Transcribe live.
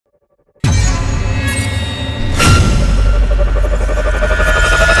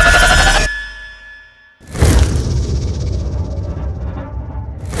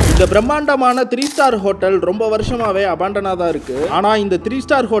இந்த பிரம்மாண்டமான 3 star hotel ரொம்ப வருஷமாவே அபாண்டனா தான் இருக்கு. ஆனா இந்த 3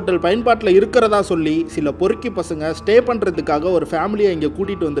 ஸ்டார் ஹோட்டல் பயன்பாட்டில் இருக்கிறதா சொல்லி சில பொறுக்கி பசங்க ஸ்டே பண்றதுக்காக ஒரு ஃபேமிலியை இங்க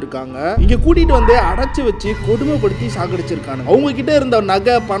கூட்டிட்டு வந்திருக்காங்க. இங்க கூட்டிட்டு வந்து அடைச்சு வச்சு கொடுமைப்படுத்தி சாகடிச்சிருக்காங்க. அவங்க கிட்ட இருந்த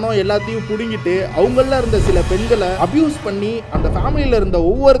நகை பணம் எல்லாத்தையும் புடுங்கிட்டு அவங்கள இருந்த சில பெண்களை அபியூஸ் பண்ணி அந்த ஃபேமிலியில இருந்த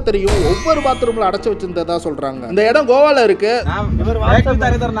ஒவ்வொருத்தரையும் ஒவ்வொரு பாத்ரூம்ல அடைச்சு வச்சிருந்ததா சொல்றாங்க. இந்த இடம் கோவால இருக்கு.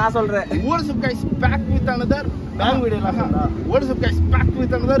 நான் சொல்றேன். What's up guys, back with another bang video. What's up guys, back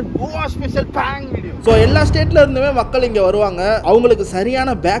with another Goa special bang video. So எல்லா ஸ்டேட்ல இருந்துமே மக்கள் இங்க வருவாங்க. அவங்களுக்கு சரியான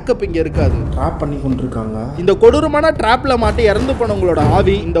பேக்கப் இங்க இருக்காது. ட்ராப் பண்ணி கொண்டிருக்காங்க. இந்த கொடூரமான ட்ராப்ல மாட்டி இறந்து போனவங்களோட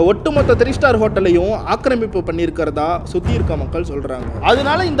ஆவி இந்த ஒட்டுமொத்த 3 ஸ்டார் ஹோட்டலையும் ஆக்கிரமிப்பு பண்ணியிருக்கிறதா சுத்தி இருக்க மக்கள் சொல்றாங்க.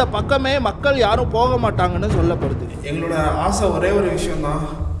 அதனால இந்த பக்கமே மக்கள் யாரும் போக மாட்டாங்கன்னு சொல்லப்படுது. எங்களோட ஆசை ஒரே ஒரு விஷயம் தான்,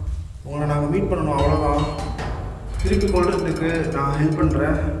 உங்களை நாங்கள் மீட் பண்ணணும், அவ்வளோதான். திருப்பி கொள்றதுக்கு நான் ஹெல்ப்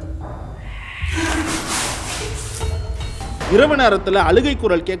பண்ணுறேன். இரவு நேரத்தில் அழுகை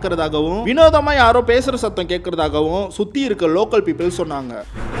குரல் கேட்கறதாகவும் வினோதமா யாரோ பேசுற சத்தம் கேட்கறதாகவும் சுத்தி இருக்க லோக்கல் பீப்புள் சொன்னாங்க.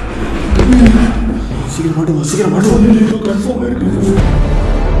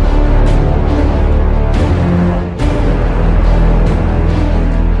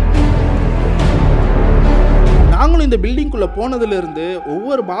 நாங்களும் இந்த பில்டிங்குள்ள போனதுல இருந்து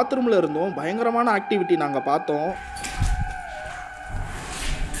ஒவ்வொரு பாத்ரூம்ல இருந்தும் பயங்கரமான ஆக்டிவிட்டி நாங்க பார்த்தோம்.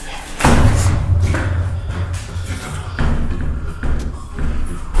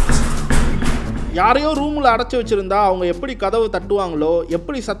 யாரையோ ரூம்ல அடைச்சு வச்சிருந்தா அவங்க எப்படி கதவு தட்டுவாங்களோ,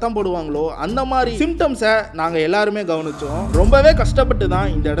 எப்படி சத்தம் போடுவாங்களோ, அந்த மாதிரி சிம்டம்ஸை நாங்க எல்லாருமே கவனிச்சோம். ரொம்பவே கஷ்டப்பட்டு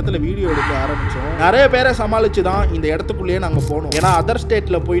தான் இந்த இடத்துல வீடியோ எடுக்க ஆரம்பிச்சோம். நிறைய பேரை சமாளிச்சு தான் இந்த இடத்துக்குள்ளேயே நாங்க போனோம். ஏன்னா அதர்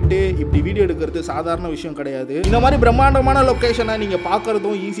ஸ்டேட்ல போயிட்டு இப்படி வீடியோ எடுக்கிறது சாதாரண விஷயம் கிடையாது. இந்த மாதிரி பிரம்மாண்டமான லொகேஷனை நீங்க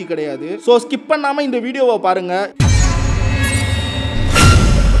பாக்குறதும் ஈஸி கிடையாது. ஸோ ஸ்கிப் பண்ணாம இந்த வீடியோவை பாருங்க.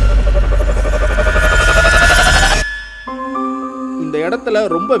 இந்த இடத்துல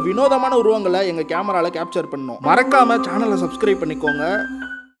ரொம்ப வினோதமான உருவங்களை எங்க கேமரால கேப்சர் பண்ணோம். மறக்காம சேனலை சப்ஸ்கிரைப் பண்ணிக்கோங்க.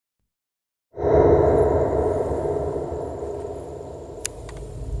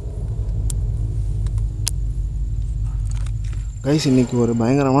 கைஸ், இன்றைக்கி ஒரு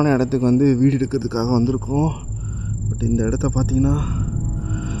பயங்கரமான இடத்துக்கு வந்து வீடு எடுக்கிறதுக்காக வந்திருக்கோம். பட் இந்த இடத்த பார்த்தீங்கன்னா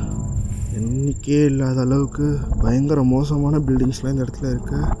எண்ணிக்கையே இல்லாத அளவுக்கு பயங்கர மோசமான பில்டிங்ஸ்லாம் இந்த இடத்துல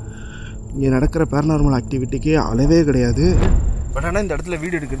இருக்குது. இங்கே நடக்கிற பேரநார்மல் ஆக்டிவிட்டிக்கே அளவே கிடையாது. பட் ஆனால் இந்த இடத்துல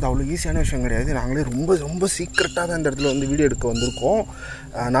வீடியோ எடுக்கிறது அவ்வளோ ஈஸியான விஷயம் கிடையாது. நாங்களே ரொம்ப ரொம்ப சீக்கிரட்டாக தான் இந்த இடத்துல வந்து வீடியோ எடுக்க வந்திருக்கோம்.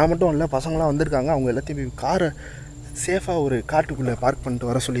 நான் மட்டும் இல்லை, பசங்களாம் வந்திருக்காங்க. அவங்க எல்லாத்தையும் காரை சேஃபாக ஒரு காட்டுக்குள்ளே பார்க் பண்ணிட்டு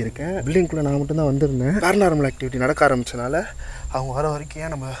வர சொல்லியிருக்கேன். பில்டிங்குள்ளே நான் மட்டும் தான் வந்திருந்தேன். பேரநார்மல் ஆக்டிவிட்டி நடக்க ஆரம்பித்தனால அவங்க வர வரைக்கும்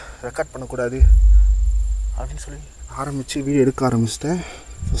ஏன் நம்ம ரெக்கார்ட் பண்ணக்கூடாது அப்படின்னு சொல்லி ஆரம்பித்து வீடியோ எடுக்க ஆரம்பிச்சிட்டேன்.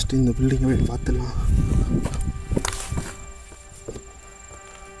 ஃபஸ்ட்டு இந்த பில்டிங்கை பார்த்துடலாம்.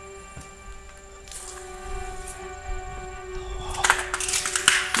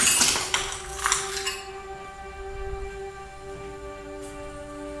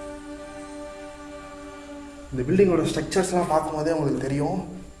 இந்த பில்டிங்கோட ஸ்ட்ரக்சர்ஸ்லாம் பார்க்கும்போதே உங்களுக்கு தெரியும்.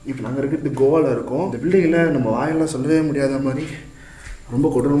 இப்போ நாங்கள் இருக்கிறது கோவாவில் இருக்கோம். இந்த பில்டிங்கில் நம்ம வாயெல்லாம் சொல்லவே முடியாத மாதிரி ரொம்ப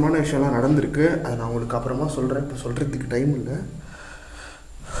கொடூரமான விஷயம்லாம் நடந்திருக்கு. அதை நான் உங்களுக்கு அப்புறமா சொல்கிறேன். இப்போ சொல்கிறதுக்கு டைம் இல்லை.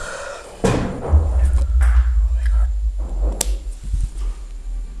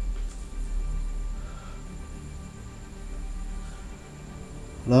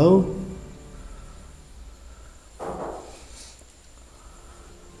 ஹலோ,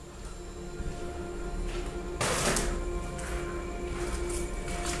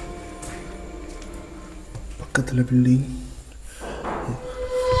 பக்கத்தில் பில்டிங்.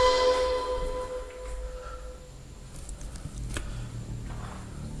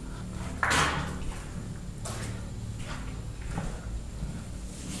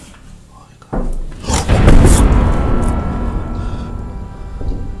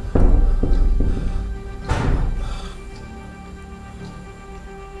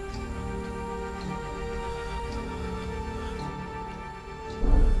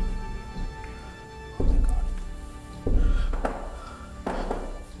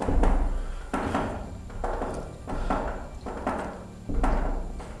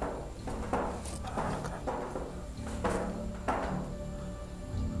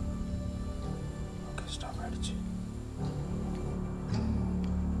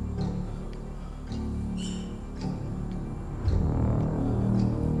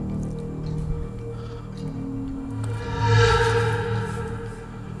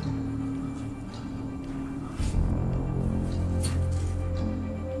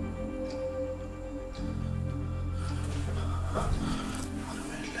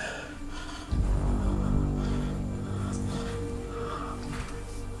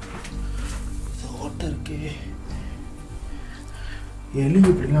 எலி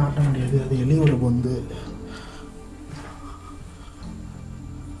இப்படிலாம் ஆட்ட முடியாது, அது எலியோட பொந்து.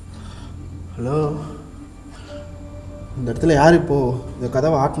 ஹலோ, இந்த இடத்துல யார் இப்போது இந்த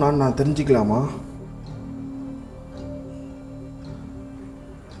கதவை ஆட்டினான்னு நான் தெரிஞ்சுக்கலாமா?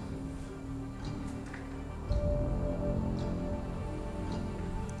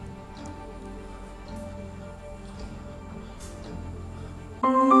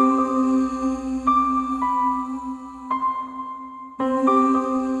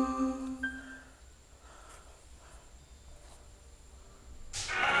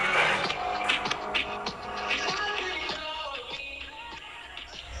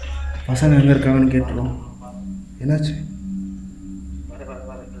 பசங்க எங்கே இருக்காங்கன்னு கேட்டுருவோம். என்னாச்சு?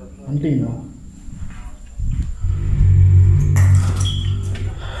 வந்துட்டீங்களா?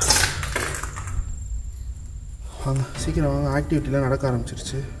 வாங்க சீக்கிரம் வாங்க, ஆக்டிவிட்டிலாம் நடக்க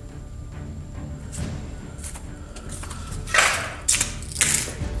ஆரம்பிச்சிருச்சு.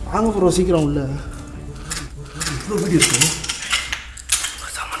 வாங்க ப்ரோ சீக்கிரம் உள்ள. இவ்வளோ வீடியோ இருக்கும்.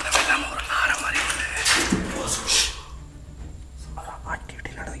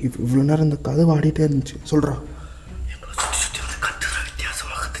 இவ்வளோ நேரம் இந்த கதவு ஆடிட்டே இருந்துச்சு. சொல்கிறா,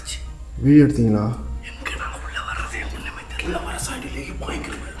 வீடியோ எடுத்தீங்களா?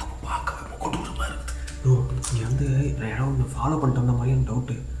 இங்கே வந்து இடம் ஒன்று ஃபாலோ பண்ணிட்டு வந்த மாதிரி எனக்கு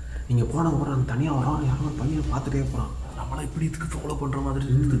டவுட்டு. நீங்கள் போனதுக்கப்புறம் அந்த தனியாக வரோம், யாரும் பையனை பார்த்துட்டே போகிறான். நம்மளாம் இப்படி இதுக்கு ஃபாலோ பண்ணுற மாதிரி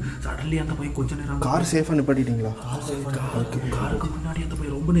இருக்குது. சடன்லி அந்த பையன் கொஞ்சம் நேரம் கார் சேஃபாக நிப்பாட்டிட்டீங்களா? காருக்கு முன்னாடி அந்த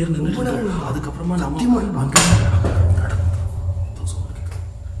பையன் ரொம்ப நேரம் நின்று அதுக்கப்புறமா நம்ம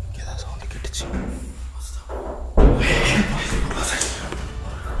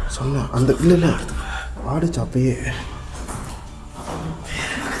சொன்னேன் அந்த இல்லை ஆடிச்சு அப்பயே.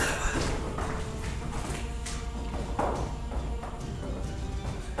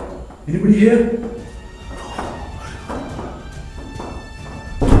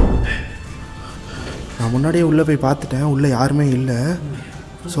 நான் முன்னாடியே உள்ளே போய் பார்த்துட்டேன், உள்ளே யாருமே இல்லை.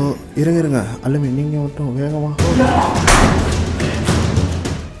 ஸோ இருங்க அல்லமே நீங்கள் மட்டும் வேகமாக.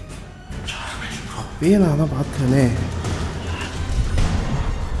 அப்பயே நான் தான் பார்த்தேனே.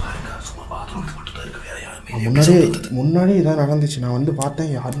 முன்னாடி இதான் நடந்துச்சு. நான் வந்து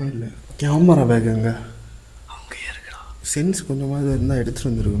பார்த்தேன், யாருமே இல்லை. கேமரா பேக்குங்க சென்ஸ் கொஞ்சமாவது இருந்தால் எடுத்துகிட்டு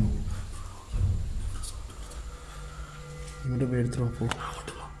வந்துருக்கணும். மட்டும் போய் எடுத்துருவோம். போ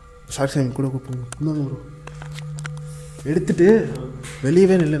சாரி சாமி கூட கூப்பிடுங்க. இந்தாங்க ப்ரோ, எடுத்துட்டு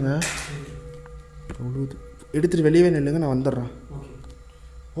வெளியவே நில்லுங்க. அவ்வளோ எடுத்துகிட்டு வெளியவே நில்லுங்க, நான் வந்துடுறேன்.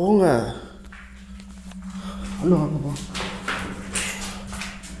 போங்க. ஹலோ வாங்கப்பா.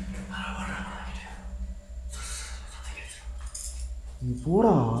 நீ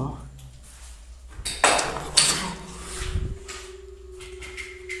போடா.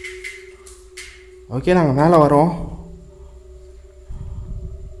 ஓகே, நாங்கள் மேலே வரோம்.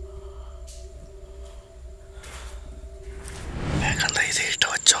 அந்த இதை இட்ட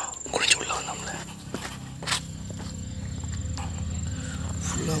வச்சோம், குளிச்சு உள்ள வந்தோம்ல.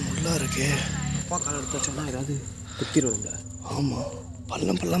 ஃபுல்லாக முள்ளாக இருக்கே. அப்பா கால் எடுத்து வச்சோம்னா ஏதாவது குத்திடுவோம்ல. ஆமாம்,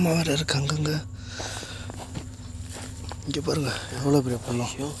 பள்ளமாக வேறு இருக்கு அங்கங்கே. இங்கே பாருங்க எவ்வளோ பெரிய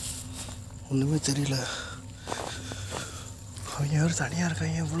பள்ளம். ஒன்றுமே தெரியல. அவங்க யாரும் தனியாக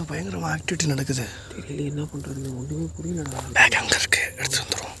இருக்காங்க. எவ்வளோ பயங்கரமாக ஆக்டிவிட்டி நடக்குது. தெரியல என்ன பண்ணுறதுன்னு ஒன்றுமே புரியலடா. பேக் அங்கே இருக்குது, எடுத்து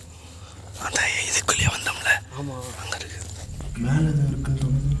வந்துடும். அந்த இதுக்குள்ளேயே வந்தோம்ல. ஆமாம், அங்கே இருக்குது. மேலே தான் இருக்குன்னு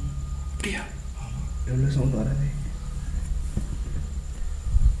சொன்னது. அப்படியா? எவ்வளோ சவுண்ட் வராது.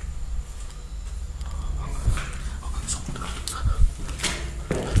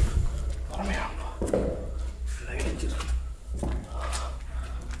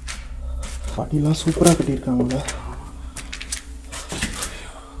 பாட்டிலாம் சூப்பராக கட்டியிருக்காங்கல்ல.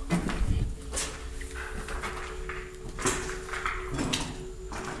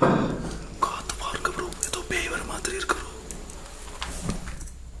 காத்து பார்க்க ப்ரோ, ஏதோ பேய் வர மாதிரி இருக்கு ப்ரோ.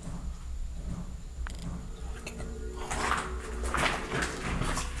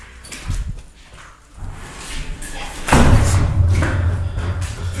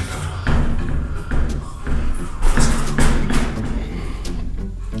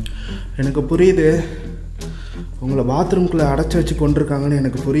 எனக்கு புரியுது, உங்களை பாத்ரூம்குள்ளே அடைச்சி வச்சு கொண்டிருக்காங்கன்னு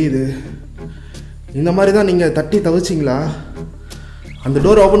எனக்கு புரியுது. இந்த மாதிரி தான் நீங்கள் தட்டி தவிச்சிங்களா? அந்த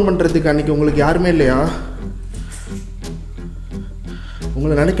டோர் ஓப்பன் பண்ணுறதுக்கு அன்றைக்கி உங்களுக்கு யாருமே இல்லையா?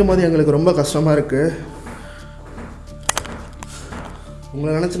 உங்களை நினைக்கும் போது எங்களுக்கு ரொம்ப கஷ்டமாக இருக்குது.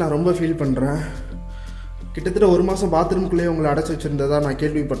 உங்களை நினச்சி நான் ரொம்ப ஃபீல் பண்ணுறேன். கிட்டத்தட்ட 1 மாதம் பாத்ரூம்குள்ளேயே உங்களை அடைச்சி வச்சுருந்ததா நான்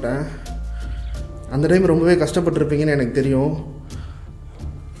கேள்விப்பட்டேன். அந்த டைம் ரொம்பவே கஷ்டப்பட்டுருப்பீங்கன்னு எனக்கு தெரியும்.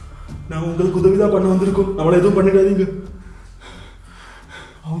 நான் உங்களுக்கு உதவி தான் பண்ண வந்திருக்கோம். நம்மளை எதுவும் பண்ணிடாதீங்க.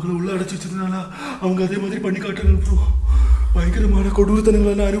 அவங்கள உள்ள அடைச்சி வச்சதுனால அவங்க அதே மாதிரி பண்ணி காட்டுறாங்க ப்ரோ. பயங்கரமான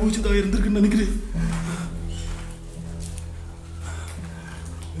கொடூரத்தனங்களை நான் அனுபவிச்சதா இருந்திருக்குன்னு நினைக்கிறேன்.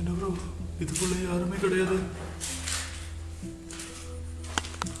 என்ன ப்ரோ, இதுக்குள்ள யாருமே கிடையாது.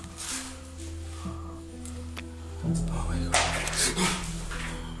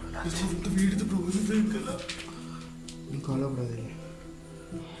 வீடு ப்ரோ, கவலைப்படாதீங்க.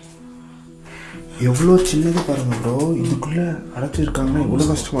 எவ்வளோ சின்னது பாருங்க ப்ரோ, இதுக்குள்ளே அடைச்சிருக்காங்கன்னா எவ்வளோ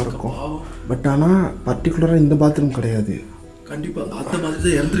கஷ்டமாக இருக்கும். பட் ஆனால் பர்டிகுலராக இந்த பாத்ரூம் கிடையாது. கண்டிப்பாக அந்த மாதிரி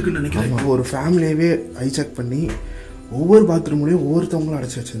தான் இறந்துருக்குன்னு நினைக்கிறேன். ஒரு ஃபேமிலியவே ஹைஜாக் பண்ணி ஒவ்வொரு பாத்ரூம்லேயும் ஒவ்வொருத்தவங்களும்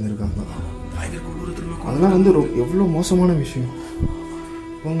அடைச்சி வச்சுருந்துருக்காங்க. அதெல்லாம் வந்து எவ்வளோ மோசமான விஷயம்.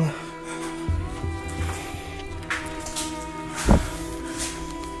 போங்க.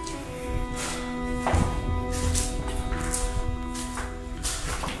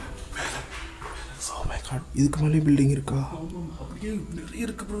 இதுக்கு மேலே பில்டிங் இருக்கா? அப்படியே நிறைய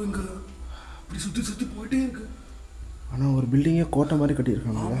இருக்கு ப்ரோ. இங்கே அப்படி சுற்றி சுற்றி போயிட்டே இருக்கு. ஆனால் ஒரு பில்டிங்கே கோட்டை மாதிரி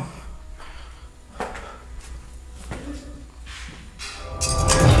கட்டியிருக்காங்க.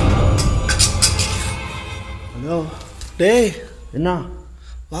 ஹலோ டேய், என்ன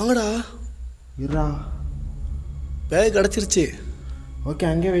வாங்கடா. இருடா. பேய் கிடச்சிருச்சு. ஓகே,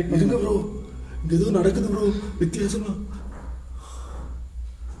 அங்கேயே வெயிட் இருங்க பண்ணுங்க ப்ரோ. இங்கே ஏதோ நடக்குது ப்ரோ, வித்தியாசமா.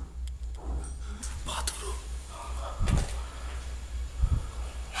 பார்த்து ப்ரோ,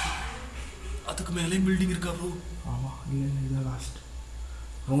 அதுக்கு மேலேயும் பில்டிங் இருக்கா ப்ரோ? ஆமாம். இல்லை இல்லை, இதான் லாஸ்ட்.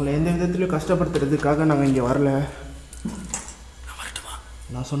 உங்களை எந்த விதத்துலையும் கஷ்டப்படுத்துறதுக்காக நாங்கள் இங்கே வரல. நான் வரட்டுமா?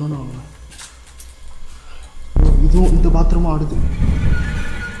 நான் சொன்னேன்னு அவங்க இதுவும் இந்த பாத்ரூமும் ஆடுது.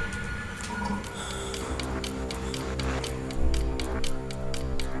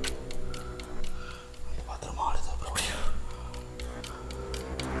 இந்த பாத்ரூமும் ஆடுது. அப்படியா?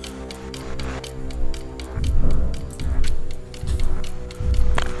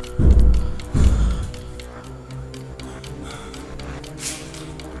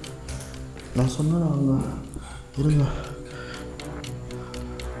 நான் சொன்னேன் அவங்க இருங்க.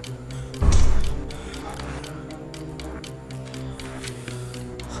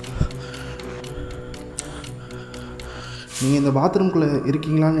 நீங்கள் இந்த பாத்ரூம்குள்ளே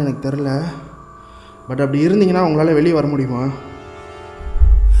இருக்கீங்களான்னு எனக்கு தெரில. பட் அப்படி இருந்தீங்கன்னா உங்களால் வெளியே வர முடியுமா?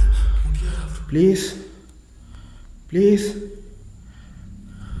 Please please.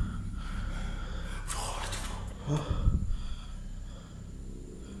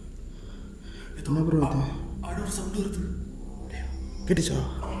 என்ன ப்ரோ இது? ஆடோட சவுண்ட் வருது. கேட்டுச்சா?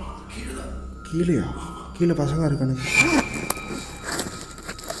 கீழேயா? கீழே பசங்க இருக்கானுங்க.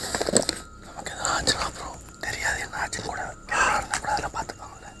 நமக்கு எதனா ஆச்சுனா ப்ரோ தெரியாது. என்ன ஆச்சுன்னு கூட கூட அதில்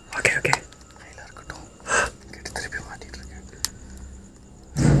பார்த்துப்பாங்கல்ல. ஓகே ஓகே, கையில் இருக்கட்டும். கேட்டு திருப்பி மாட்டிகிட்டு இருக்கேன்.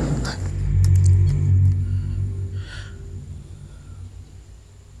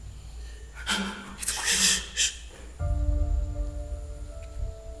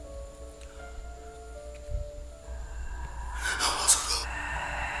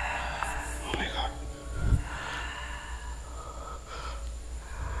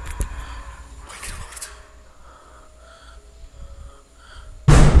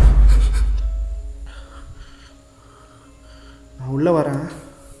 நான் உள்ளே வரேன்.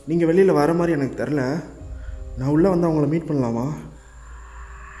 நீங்கள் வெளியில் வர மாதிரி எனக்கு தெரில. நான் உள்ளே வந்து அவங்கள மீட் பண்ணலாமா?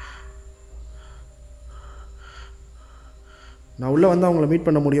 நான் உள்ளே வந்து அவங்கள மீட்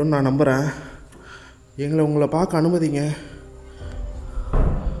பண்ண முடியும்னு நான் நம்புகிறேன். எங்களை உங்களை பார்க்க அனுமதிங்க.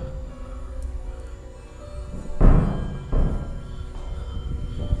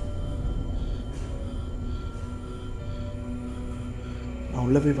 நான்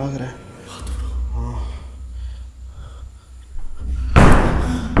உள்ளே போய் பார்க்குறேன்.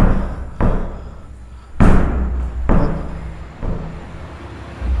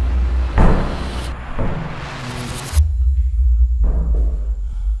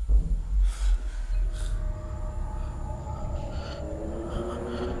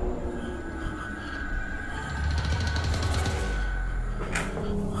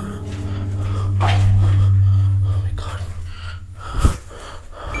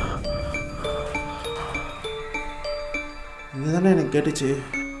 இதுதானே எனக்கு கேட்டுச்சு.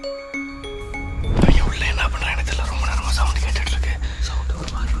 பையன் உள்ள என்ன பண்ணுறான் எனக்கு தெரியல. ரொம்ப நேரமாக சவுண்டு கேட்டுட்டு இருக்கு. சவுண்டு ஒரு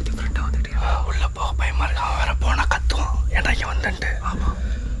மாதிரி வந்து ஃப்ரெண்டாக வந்துட்டு உள்ள போக பயமாக இருக்கு. அவன் வேற போனால் கத்துவான். ஏன்டா இங்கே வந்துட்டு. ஆமாம்,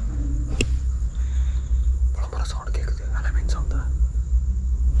 புலம்புற சவுண்டு கேட்குது. அதான் மீன் சவுண்டா?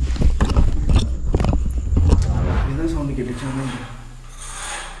 இதுதான் சவுண்டு கேட்டுச்சு.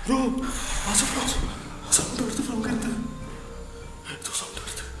 ப்ரோ, சவுண்ட் வருது ப்ரோ. அங்கே இருந்து ஏதோ சவுண்ட்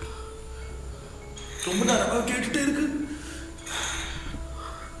வருது. ரொம்ப நேரமாக கேட்டுகிட்டே இருக்கு.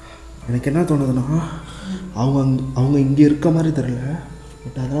 எனக்கு என்ன தோணுதுன்னா, அவங்க இங்கே இருக்க மாதிரி தெரில.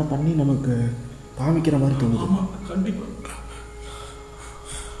 பட் அதெல்லாம் பண்ணி நமக்கு காமிக்கிற மாதிரி தோணுது. ஆமாம், கண்டிப்பாக.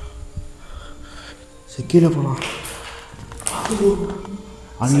 சரி கீழே போகலாம்.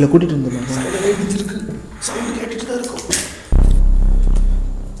 அவங்கள கூட்டிகிட்டு வந்துடலாம். சவுண்டு கேட்டுட்டு தான் இருக்கும்.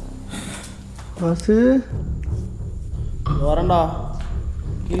 பஸ்ஸு வரேன்டா,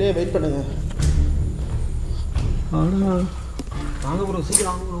 கீழே வெயிட் பண்ணுங்க. ஆனா வாங்க ப்ரோ,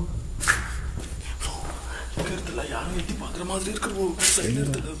 சீக்கிரம் வாங்க ப்ரோ. இங்கே இடத்துல யாரும் எட்டி பார்க்குற மாதிரி இருக்கு ப்ரோ. சைடில்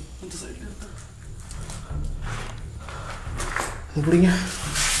இடத்துல இந்த சைடில் இடத்துல எப்படிங்க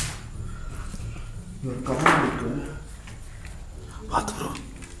ஒரு கவனம் இருக்கு. பார்த்து ப்ரோ.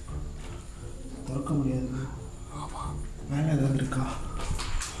 திறக்க முடியாது. ஆமாம். மேலே ஏதாவது இருக்கா?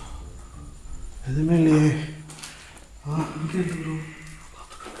 எதுவுமே இல்லையே. இங்கே இருக்கு ப்ரோ.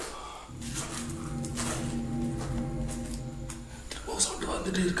 திரும்ப சவுண்டு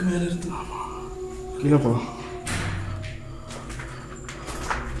வந்துட்டு இருக்கு மேலே இருந்து. ஆமாம். கீழே போகலாம்.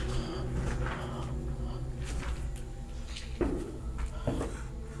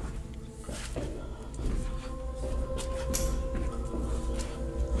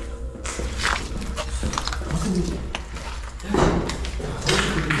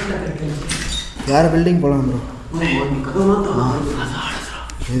 வேறு பில்டிங் போகலாம் ப்ரோ.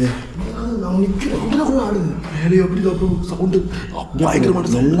 இது மேலே எப்படி தான் ப்ரோ சவுண்டு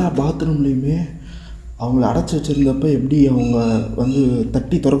பயங்கரமான எல்லா பாத்ரூம்லேயுமே அவங்கள அடைச்சி வச்சுருந்தப்ப எப்படி அவங்க வந்து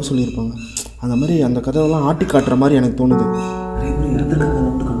தட்டி திறக்க சொல்லியிருப்பாங்க. அந்த மாதிரி அந்த கதவெல்லாம் ஆட்டி காட்டுற மாதிரி எனக்கு தோணுது.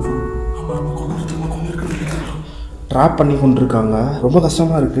 ட்ராப் பண்ணி கொண்டிருக்காங்க. ரொம்ப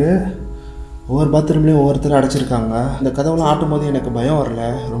கஷ்டமாக இருக்குது. ஒவ்வொரு பாத்ரூம்லேயும் ஒவ்வொருத்தர் அடைச்சிருக்காங்க. இந்த கதவெல்லாம் ஆட்டும் போது எனக்கு பயம் வரல,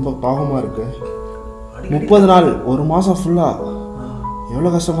 ரொம்ப பாவமாக இருக்குது. 30 நாள், ஒரு மாதம் ஃபுல்லாக எவ்வளோ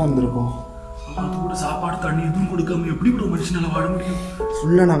கஷ்டமாக இருந்திருக்கும். அது கூட சாப்பாடு தண்ணி எதுவும் கொடுக்காம எப்படி ப்ரோ மனுஷனால வாழ முடியும்?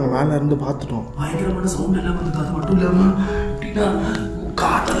 ஃபுல்லாக நாங்கள் மேலே இருந்து பார்த்துட்டோம். பயங்கரமான சவுண்ட் எல்லாம் வந்தது. அது மட்டும் இல்லாமல் எப்படின்னா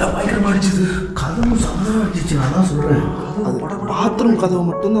காற்றெல்லாம் பயங்கரமாக அடிச்சுது. கதவு சம்மந்தமாக அடிச்சிச்சு. நான் தான் சொல்கிறேன். அது பாத்ரூம் கதவு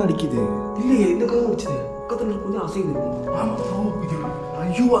மட்டும்தான் அடிக்குது. இல்லையே, இந்த கதவு அடிச்சது பக்கத்தில் கொஞ்சம் அசைது. ஆமாம் ப்ரோ.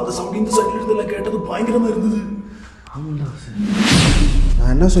 ஐயோ, அந்த சவுண்ட் இந்த சைடில் இருந்தெல்லாம் கேட்டது பயங்கரமாக இருந்தது. ஆமாண்டா சார்.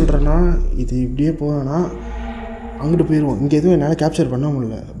 நான் என்ன சொல்கிறேன்னா, இது இப்படியே போவேன்னா அங்கிட்டு போயிடுவோம். இங்கே எதுவும் என்னால் கேப்சர் பண்ண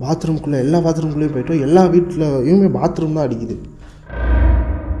முடியல. பாத்ரூம்குள்ளே எல்லா பாத்ரூம்குள்ளேயும் போய்ட்டோம். எல்லா வீட்லையுமே பாத்ரூம் தான் அடிக்குது.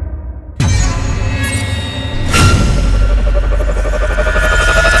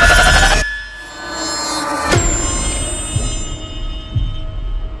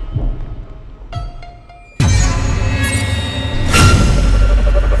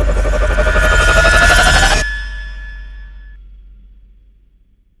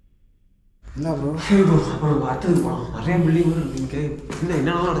 என்ன ப்ரோ? சரி ப்ரோ, அப்புறம் அடுத்தது போகலாம். நிறைய பில்டிங் வரும். நீங்கள் இல்லை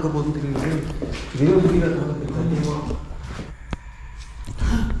என்னெல்லாம் நடக்க போகுதுன்னு தெரியுது. இதே முடியல தெரியுமா?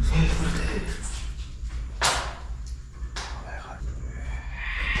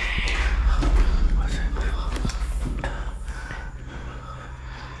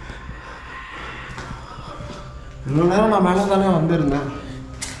 இவ்வளோ நேரம் நான் மேலே தானே வந்திருந்தேன்.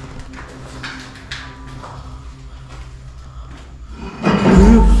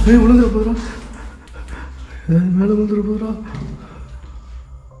 விழுந்துட போகிறோம். மேலே விழுந்துட போகிறோம்.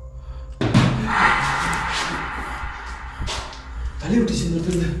 தள்ளி விட்டுச்சு இந்த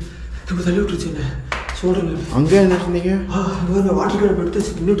இடத்துல. இப்படி தள்ளி விட்டுருச்சு என்ன சொல்கிறேன். அங்கே என்ன சொன்னீங்க? வாட்டர் கேன்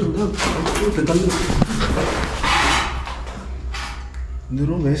எடுத்து நின்றுட்டு இருந்தா தள்ளி இந்த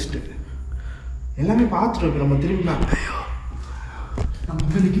ரூம் வேஸ்ட்டு. எல்லாமே பார்த்துட்டு நம்ம திரும்பி நம்ம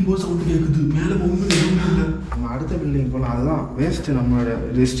இங்கே நிற்கும் போது சவுண்டு கேட்குது. மேலே போகும்போது எதுவுமே இல்லை. நம்ம அடுத்த பில்டிங் போகலாம். அதுதான் வேஸ்ட்டு. நம்மளோட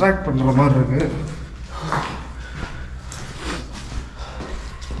டிஸ்ட்ராக்ட் பண்ணுற மாதிரி இருக்குது.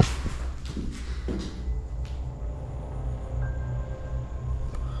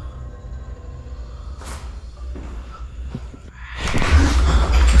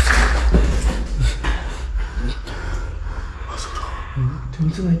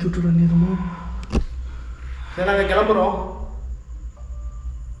 டென்ஷன் ஆக்கி விட்டுட நேரமா. சரி, நாங்கள் கிளம்புறோம்.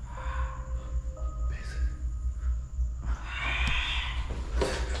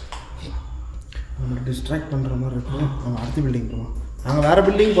 நம்மளுக்கு டிஸ்ட்ராக்ட் பண்ணுற மாதிரி இருக்கும். நம்ம அடுத்த பில்டிங் போகலாம். நாங்கள் வேறு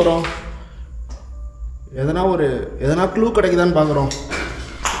பில்டிங் போகிறோம். எதனா க்ளூ கிடைக்குதான்னு பார்க்குறோம்.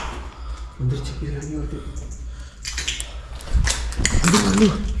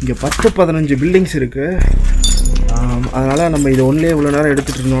 இங்கே 10-15 பில்டிங்ஸ் இருக்குது. அதனால் நம்ம இதை ஒன்றிலே இவ்வளோ நேரம்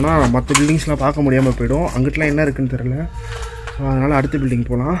எடுத்துகிட்டு இருந்தோம்னா மற்ற பில்டிங்ஸ்லாம் பார்க்க முடியாமல் போயிடும். அங்கிட்டலாம் என்ன இருக்குதுன்னு தெரில. ஸோ அதனால் அடுத்த பில்டிங்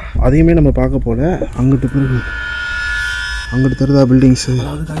போகலாம். அதையுமே நம்ம பார்க்க போகல. அங்கிட்டு தெரிதா பில்டிங்ஸு.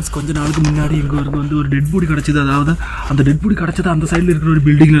 அதாவது கைஸ், கொஞ்ச நாளுக்கு முன்னாடி எங்கள் வந்து ஒரு டெட் பாடி கிடச்சிது. அதாவது அந்த டெட் பாடி கிடச்சது அந்த சைடில் இருக்கிற ஒரு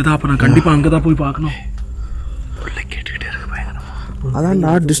பில்டிங்கில் தான். அப்போ நான் கண்டிப்பாக அங்கே தான் போய் பார்க்கணும். கேட்டுக்கிட்டே இருக்கு பயங்கரமாக. அதான்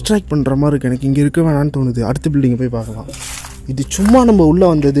நான் டிஸ்ட்ராக்ட் பண்ணுற மாதிரி இருக்குது. எனக்கு இங்கே இருக்க வேணான்னு தோணுது. அடுத்த பில்டிங்கை போய் பார்க்கலாம். இது சும்மா நம்ம உள்ளே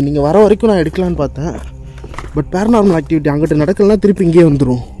வந்தது. நீங்கள் வர வரைக்கும் நான் எடுக்கலான்னு பார்த்தேன். பட் பேரநார்மல் ஆக்டிவிட்டி அங்கிட்ட நடக்கலன்னா திருப்பி இங்கே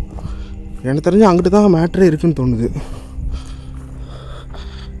வந்துடும். எனக்கு தெரிஞ்சு அங்கிட்டு தான் மேட்ரே இருக்குன்னு தோணுது.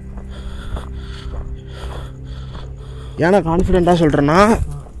 ஏன்னா கான்ஃபிடெண்ட்டாக சொல்கிறேன்னா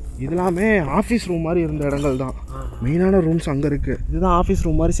இதெல்லாமே ஆஃபீஸ் ரூம் மாதிரி இருந்த இடங்கள் தான். மெயினான ரூம்ஸ் அங்கே இருக்குது. இதுதான் ஆஃபீஸ்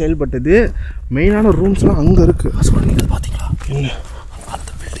ரூம் மாதிரி செயல்பட்டது. மெயினான ரூம்ஸ்லாம் அங்கே இருக்குது. பார்த்தீங்களா? என்ன அந்த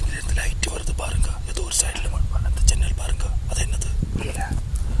பில்டிங்ல இருந்து லைட் வருது பாருங்க. ஏதோ ஒரு சைடில் அந்த ஜன்னல் பாருங்க. அது என்னது?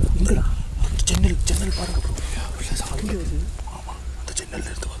 ஜன்னல் பாருங்க ப்ரோ. ஆமாம், அந்த ஜன்னல்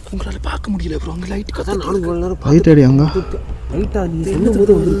இருந்து உங்களால் பார்க்க முடியல ப்ரோ. அங்கே லைட் கதை நானும் இவ்வளோ நேரம் லைட் அடி அங்கே லைட்டாக நீங்கள்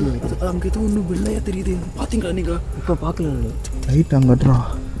சொல்லும்போது வந்துருக்கு. அங்கே ஏதோ ஒன்றும் வெள்ளையாக தெரியுது. பார்த்தீங்களா நீங்கள்? இப்போ பார்க்கல லைட் அங்கட்றா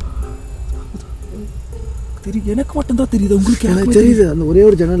தெரியும். எனக்கு மட்டும்தான் தெரியுது. உங்களுக்கு எனக்கு தெரியுது. அந்த ஒரே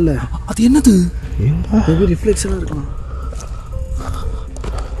ஒரு ஜன்னல்ல அது என்னது? மேபி ரிஃப்ளெக்ஷனாக இருக்கலாம்.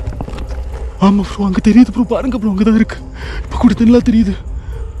 ஆமாம் ப்ரோ, அங்கே தெரியுது ப்ரோ. பாருங்க ப்ரோ, அங்கே தான் இருக்கு. இப்போ கூட தெரியல தெரியுது.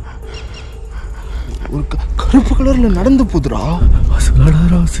 ஒரு கருப்பு கலரில் நடந்து போதுரா.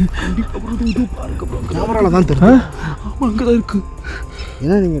 கண்டிப்பாக ப்ரோ, இது பாருங்க ப்ரோ. கேமராவில் தான் தெரியுது. ஆமாம், அங்கே தான் இருக்கு.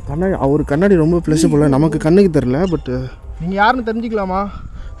 ஏன்னா நீங்கள் கண்ணாடி அவர் கண்ணாடி ரொம்ப ப்ளஸபிள். நமக்கு கண்ணுக்கு தெரில. பட் நீங்கள் யாருன்னு தெரிஞ்சுக்கலாமா?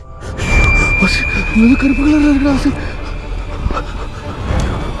 கருப்பு கலரில் இருக்கிற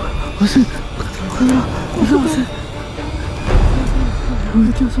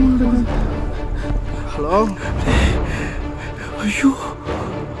ஹலோ. ஐயோ,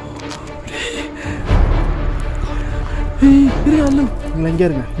 நீங்கள் இங்கே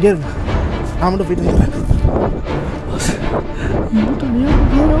இருங்க, இங்கே இருங்க. நான் மட்டும் போயிட்டு வந்துடுறேன்.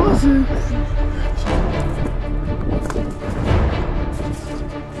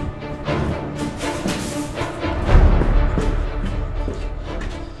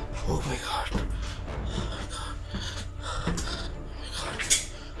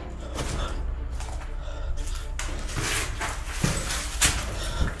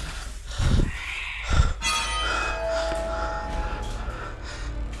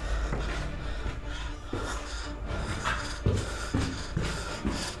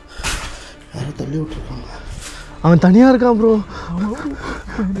 தள்ளி விட்டுருக்காங்க. அவன் தனியாக இருக்கான் ப்ரோ.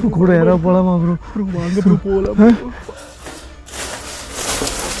 கூட யாராவது போகலாமா ப்ரோ? வாங்க ப்ரோ, போகலாம்.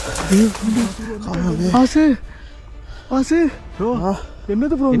 ஆசு ஆசு ப்ரோ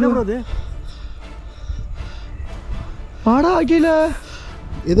என்னது ப்ரோ? என்ன ப்ரோ அது? வாடா கீழே.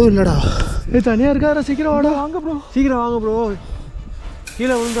 எதுவும் இல்லைடா. தனியாக இருக்காரா? சீக்கிரம் வாடா. வாங்க ப்ரோ, சீக்கிரம் வாங்க ப்ரோ.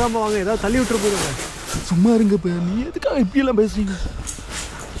 கீழே விழுந்துடாம வாங்க. ஏதாவது தள்ளி விட்டுரு போதுங்க. சும்மா இருங்க. இப்போ நீ எதுக்காக இப்படியெல்லாம் பேசுறீங்க?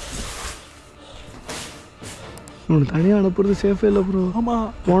 உனக்கு தனியாக அனுப்புறது சேஃபே இல்லை ப்ரோ. ஆமாம்,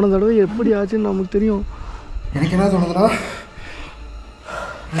 போன தடவை எப்படி ஆச்சுன்னு நமக்கு தெரியும். எனக்கு என்ன தோணுதுன்னா,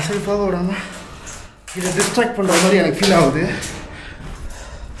 சேஃபாக விடாமல் இதை டிஸ்ட்ராக்ட் பண்ணுற மாதிரி எனக்கு ஃபீல் ஆகுது.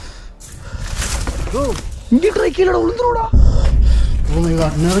 ப்ரோ இங்கே ட்ரை கீழே விழுந்துருடா. ஓமையா,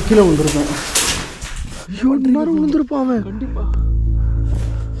 நேரம் கீழே விழுந்துருப்பேன். ஐயோ, நேரம் விழுந்துருப்பான் அவன். கண்டிப்பாக.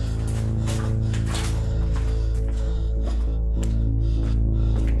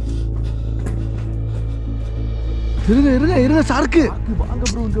 இருங்க இருங்க இருங்க சார்க்கு. வாங்க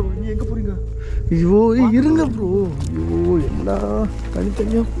ப்ரோ. நீ எங்கே போகிறீங்க? ஐயோ இருங்க ப்ரோ. ஐயோ என்னடா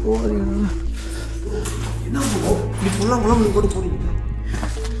தனித்தனியாக போகாதீங்கடா. என்ன ப்ரோ, நீ ஃபுல்லாக முழம்பு போட்டு போறீங்க?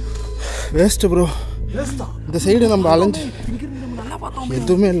 Waste bro. இந்த சைடு நம்ம அலைஞ்சு நல்லா பார்த்தோம்.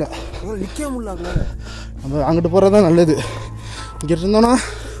 எதுவுமே இல்லை. நிற்க முடியல. நம்ம அங்கிட்டு போகிறது தான் நல்லது. இங்கே இருந்தோன்னா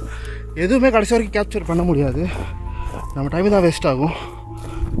எதுவுமே கடைசி வரைக்கும் கேப்சர் பண்ண முடியாது. நம்ம டைம் தான் வேஸ்ட் ஆகும்.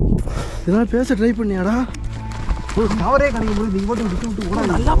 இதெல்லாம் பேச ட்ரை பண்ணியாடா? ப்ரோ டவரே கிடைக்கும் போது நீங்கள் மட்டும் விட்டு விட்டு கூட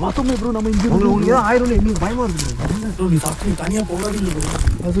நல்லா பார்த்தோமே ப்ரோ. நம்ம இங்கே உங்களுக்கு ஏதாவது ஆயிரம் எங்களுக்கு பயமாக இருக்குது ப்ரோ. நீ சாப்பிட்டு தனியாக போகாதீங்க ப்ரோ.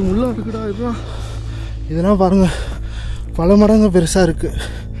 அது உள்ளே இருக்குடா. இதெல்லாம் பாருங்கள், பல மடங்கு பெருசாக இருக்குது.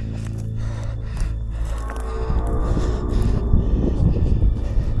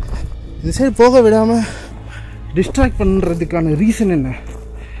 இந்த சைடு போக விடாமல் டிஸ்ட்ராக்ட் பண்ணுறதுக்கான ரீசன் என்ன?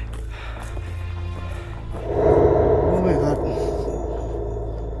 Oh my God.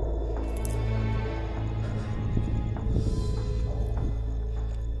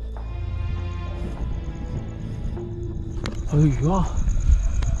 ஐயோ,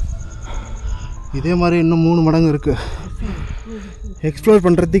 இதே மாதிரி இன்னும் 3 மடங்கு இருக்குது. எக்ஸ்ப்ளோர்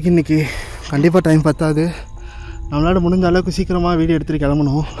பண்ணுறதுக்கு இன்றைக்கி கண்டிப்பாக டைம் பத்தாது. நம்மளால் முடிஞ்ச அளவுக்கு சீக்கிரமாக வீடியோ எடுத்துகிட்டு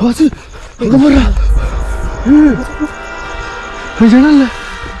கிளம்பணும். ஜனல்ல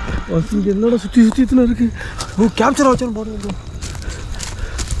இங்கே என்னோட சுற்றி சுற்றித்துல இருக்கு. ஓ கேப்சர் வச்சாலும் போடுங்க.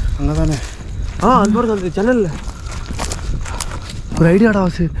 அங்கே தானே? அது பாருங்க அந்த ஜன்னல்ல. ஒரு ஐடியாடா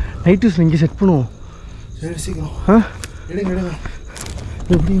வாசு. நைட் யூஸ் இங்கே செட் பண்ணுவோம். சரி சீக்கிரம். எடுங்க எடுங்க.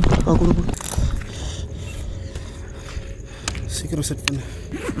 எப்படி? கொடு. சீக்கிரம் செட் பண்ணு.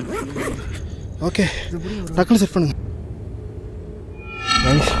 ஓகே, டக்குனு செட் பண்ணுங்க.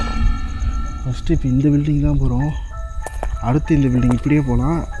 ஃபஸ்ட்டு இப்போ இந்த பில்டிங் தான் போகிறோம். அடுத்து இந்த பில்டிங் இப்படியே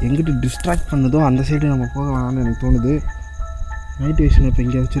போகலாம். எங்கிட்ட டிஸ்ட்ராக்ட் பண்ணுதோ அந்த சைடு நம்ம போக வேணாம்னு எனக்கு தோணுது. நைட் விஷன் இப்போ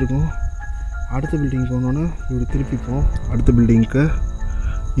இங்கே வச்சுருக்கோம். அடுத்த பில்டிங் போனோன்னே இப்படி திருப்பிப்போம் அடுத்த பில்டிங்க்கு.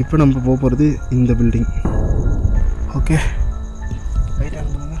 இப்போ நம்ம போக போகிறது இந்த பில்டிங். ஓகே ரைட்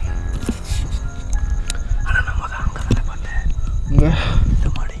ஹேண்ட் பண்ணுங்க. ஆனால் நம்ம தான் அங்கே தானே பார்த்தேன் இங்கே இந்த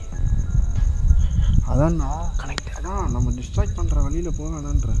மாடி. அதான்ண்ணா கனெக்ட். அதான் நம்ம டிஸ்ட்ராக்ட் பண்ணுற வழியில் போக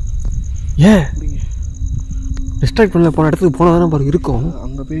வேணான்றேன். ஏன் டிஸ்ட்ராக்ட் பண்ணல போன இடத்துக்கு போனால் தானே பாரு இருக்கும்.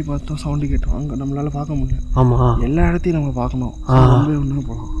 அங்கே போய் பார்த்தோம் சவுண்டு கேட்டோம். அங்கே நம்மளால் பார்க்க முடியல. ஆமாம் எல்லா இடத்தையும் நம்ம பார்க்கணும். ரொம்ப ஒன்றா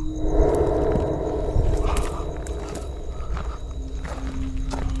போகலாம்.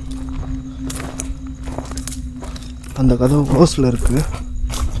 அந்த கதவு க்ளோஸில் இருக்குது.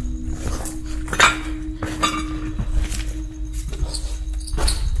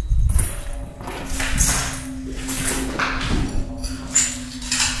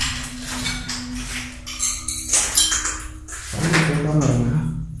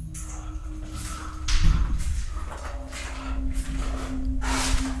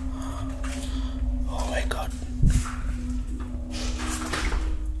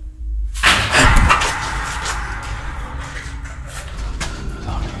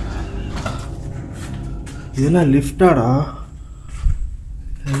 இதெல்லாம் லிஃப்டாடா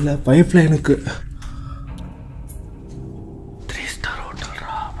இல்லை பைப் லைனுக்கு. 3 ஸ்டார்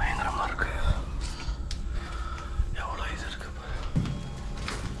ஹோட்டல்ரா, பயங்கரமாக இருக்கு. எவ்வளோ இது இருக்கு பாரு.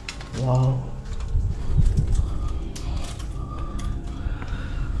 வாவ்.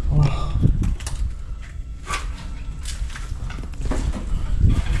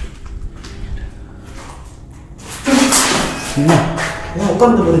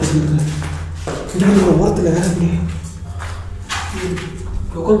 உட்காந்து போச்சு ஓரத்தில்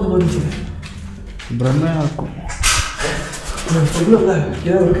உட்காந்து போச்சு. பிரம்மையாக இருக்கும். சொல்லல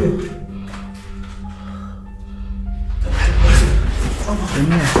ஏன் இருக்கு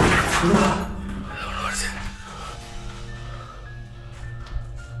என்ன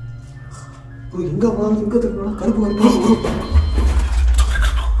எங்கே போனாலும் எங்கே திருப்பினா கருப்பு கருப்பு.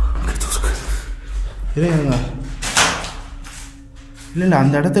 இல்லைங்க இல்லை இல்லை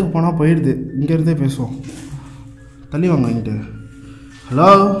அந்த இடத்துக்கு போனால் போயிடுது. இங்கேருந்தே பேசுவோம். தள்ளி வாங்க இங்கிட்டு. ஹலோ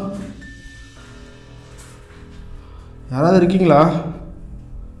யாராவது இருக்கீங்களா?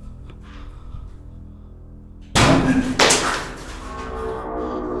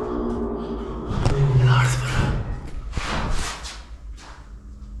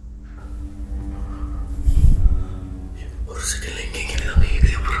 ஒரு செகண்ட்ல எங்கே தான்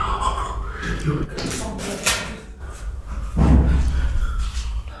கேட்குது.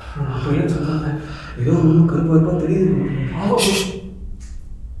 அப்புறம் ஏதோ ஒன்றும் கருப்பு கருப்பாக தெரியுது.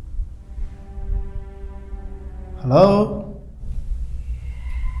 ஹலோ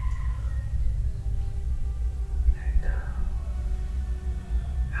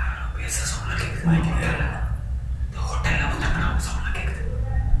பேச சவுண்ட் கேட்குது. இந்த ஹோட்டலில் வந்து சவுண்ட் கேட்குது.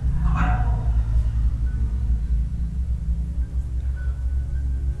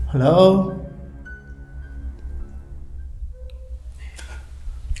 ஹலோ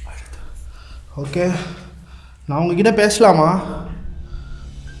ஓகே நான் உங்ககிட்ட பேசலாமா?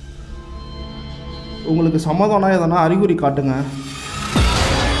 உங்களுக்கு சம்மதம்னா எதனா அறிகுறி காட்டுங்க.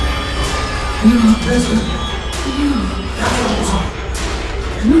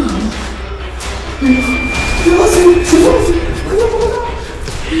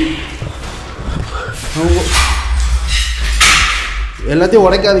 எல்லாத்தையும்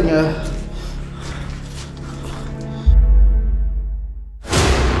உடைக்காதீங்க.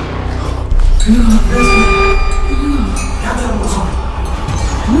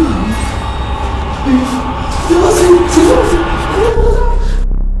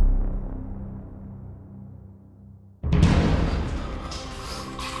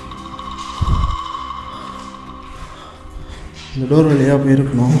 இந்த டோர் வழியாக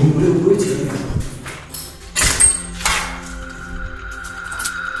போயிருக்கணும்.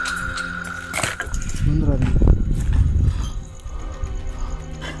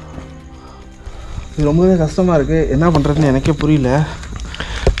 இது ரொம்பவே கஷ்டமாக இருக்குது. என்ன பண்ணுறதுன்னு எனக்கே புரியல.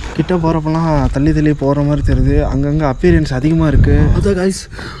 கிட்ட போகிறப்பெல்லாம் தள்ளி தள்ளி போகிற மாதிரி தெரியுது. அங்கங்கே அப்பியரன்ஸ் அதிகமாக இருக்குது. அதான் கைஸ்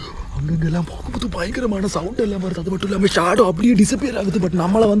அங்கங்கெல்லாம் போகும்போது பயங்கரமான சவுண்ட் எல்லாம் வருது. அது மட்டும் இல்லாமல் ஷேடோ அப்படியே டிசப்பியர் ஆகுது. பட்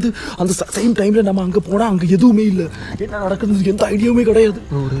நம்மளை வந்து அந்த சேம் டைமில் நம்ம அங்கே போனால் அங்கே எதுவுமே இல்லை. என்ன நடக்குதுன்னு எந்த ஐடியாவுமே கிடையாது.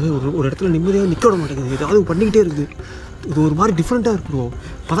 ஒரு இடத்துல நிம்மதியாக நிற்க விட மாட்டேங்குது. ஏதாவது பண்ணிக்கிட்டே இருக்குது. இது ஒரு மாதிரி டிஃப்ரெண்ட்டாக இருக்கும்.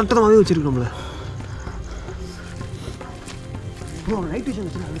 பதட்டமாகவே வச்சுருக்கு நம்மளை. நைட் விஷன்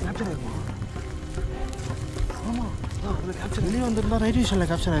வச்சு கேப்சர் ஆகிருக்கும். ஆமாம் கேப்சர் வெளியே வந்துருந்தா நைட் விஷனில்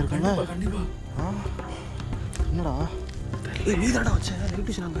கேப்சர் ஆகிருக்குங்க. கண்டிப்பாக என்னடா நீ தாடா வச்ச நைட்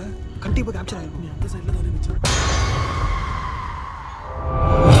விஷன் அங்கே கண்டிப்பாக கேப்சர் ஆகிருக்கும். அந்த சைடில் தானே வச்சு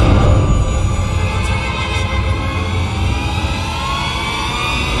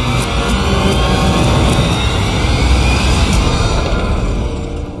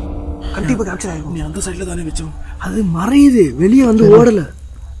போய் கேப்சர் ஆகும். நீ அந்த சைடில் தானே வச்சோம். அது மறையுது, வெளியே வந்து ஓடலை.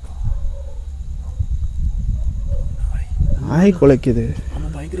 நாய் குலைக்குது.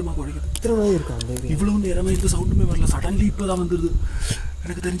 அவன் பயங்கரமாக குலைக்குது. இத்தனை நாய் இருக்கா அந்த இவ்வளோ நேரமாக எந்த சவுண்டுமே வரல. சடன்லி இப்போ தான் வந்துடுது.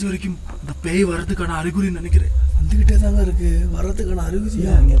 எனக்கு தெரிஞ்ச வரைக்கும் இந்த பேய் வர்றதுக்கான அறிகுறின்னு நினைக்கிறேன். வந்துக்கிட்டே தாங்க இருக்கு, வர்றதுக்கான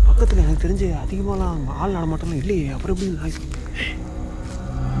அறிகுறியா? இங்கே பக்கத்தில் எனக்கு தெரிஞ்சு அதிகமாகலாம் ஆள் நடமாட்டம்லாம் இல்லையே. அப்புறம் எப்படி நாய்?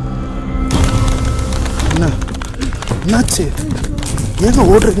 என்னாச்சு? ஏங்க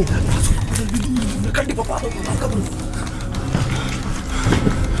ஓடுறீங்க? கண்டிப்பாக பார்த்து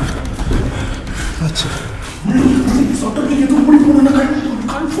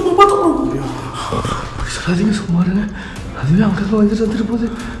அதிகம் சும்மாருங்க. அதுவே அங்கே வந்துட்டு வந்துட்டு போகுது.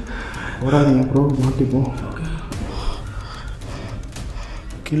 ஓடாதீங்க ப்ரோ, மாட்டிப்போம்.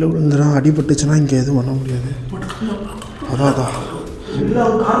 கீழே விழுந்துடும், அடிபட்டுச்சுன்னா இங்கே எதுவும் பண்ண முடியாது. அதான்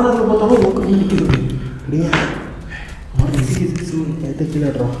காரணத்தில் பார்த்தாலும் நோக்கம் நிற்கிறது. அப்படியே லைட்டாக கீழே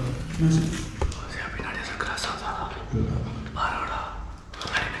விடுறோம்.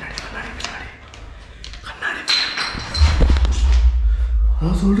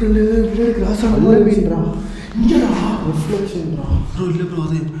 நான் சொல்கிறேன் பின்னாடி கிராஸ் ஆகுதுன்றான். இங்கேடா ரிஃப்ளெக்ஷன்றான். ப்ரோ இல்லை ப்ரோ,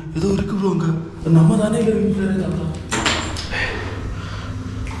 அது ஏதோ இருக்கு ப்ரோ. அங்கே நம்ம தானே இல்லை வீட்டில்.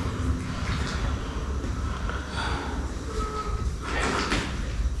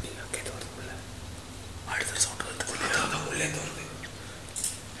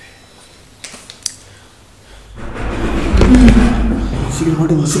 சீக்கிரம்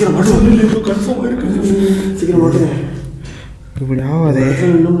மாட்டுங்க, சீக்கிரம் மாட்டுங்க. கன்ஃபார்ம் இருக்கு. சீக்கிரம் மாட்டுங்க. இப்படி ஆகாது.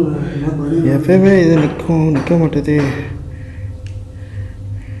 எப்பயுமே இது நிற்க மாட்டேது.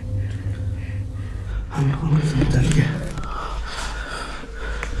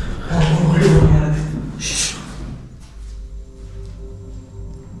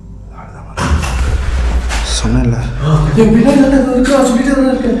 சொன்னல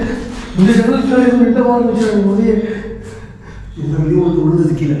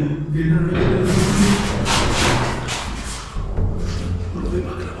விழுந்தது கீழே.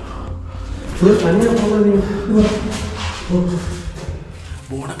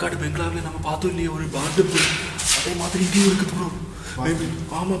 போனக்காடு பெங்களாவில் நம்ம பார்த்தோம் இல்லையா ஒரு பாத்டப், அதே மாதிரி இங்கேயும் இருக்குது ப்ரோ.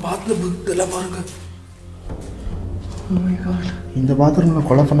 ஆமாம், பாத்டப் எல்லாம் பாருங்க. இந்த பாத்ரூமில்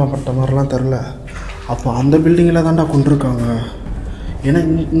கொலை பண்ணப்பட்ட மாதிரிலாம் தெரில. அப்போ அந்த பில்டிங்கில் தான்டா கொண்டிருக்காங்க. ஏன்னா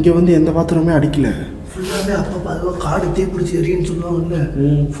இங்கே வந்து எந்த பாத்ரூமே அடிக்கலை. ஃபுல்லாகவே அப்போ அதுவாக காடு தீப்பிடிச்சி எரியுன்னு சொல்லுவாங்கல்ல,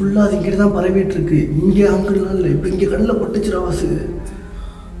 ஃபுல்லாக அது இங்கிட்டு தான் பரவிட்டு இருக்கு. இங்கே அங்கெல்லாம் இல்லை. இப்போ இங்கே கண்ணில் பட்டுச்சுரா வாசு.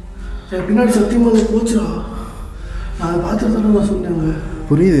 பின்னாடி சத்தியமாக போச்சுரா. நான் பார்த்துட்டு தானே நான் சொன்னேங்க.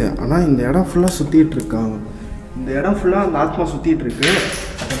 புரியுது. ஆனால் இந்த இடம் ஃபுல்லாக சுற்றிட்டு இருக்காங்க. இந்த இடம் ஃபுல்லாக அந்த ஆத்மா சுற்றிட்டு இருக்கு.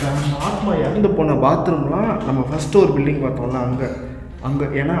 அந்த ஆத்மா இறந்து போன பாத்ரூம்லாம் நம்ம ஃபஸ்ட்டு ஒரு பில்டிங் பார்த்தோம்ல, அங்கே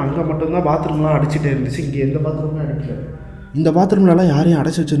ஏன்னா அங்கே மட்டும்தான் பாத்ரூம்லாம் அடிச்சுட்டே இருந்துச்சு. இங்கே எந்த பாத்ரூமே அடிக்கல. இந்த பாத்ரூம்லலாம் யாரையும்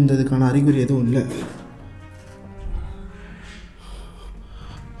அடைச்சி வச்சுருந்ததுக்கான அறிகுறி எதுவும் இல்லை.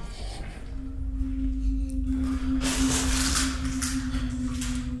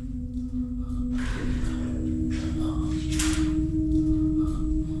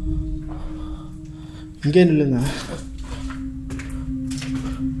 இங்கே நில்லுங்க.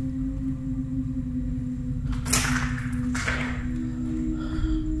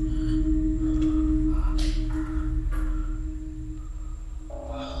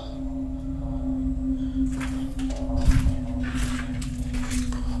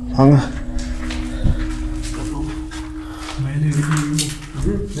 வாங்க.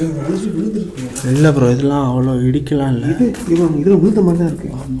 இல்லை ப்ரோ, இதெல்லாம் அவ்வளோ இடிக்கலாம் இல்லை. இதில் விழுந்த மாதிரி தான்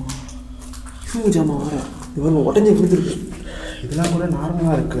இருக்குது. ஆமாம், ஜாமான் வர இவங்க உடஞ்சி விழுந்துருக்கு. இதெல்லாம் கூட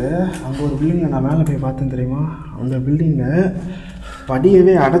நார்மலாக இருக்குது. அங்கே ஒரு பில்டிங்கில் நான் மேலே போய் பார்த்தேன் தெரியுமா, அந்த பில்டிங்கில்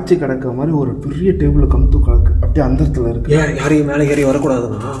படியவே அடைச்சி கிடக்கிற மாதிரி ஒரு பெரிய டேபிள் கமுத்து கிடக்கு. அப்படியே அந்த இடத்துல இருக்குது. யாரையும் மேலே ஏறி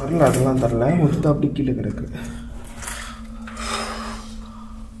வரக்கூடாதுண்ணா. வரல, அதெல்லாம் தரல. மொத்தம் அப்படி கீழே கிடக்கு.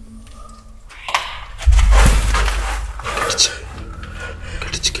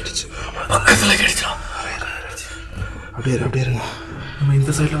 அப்படியே இருங்க. நம்ம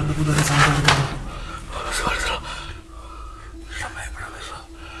இந்த சைடில் வந்த போது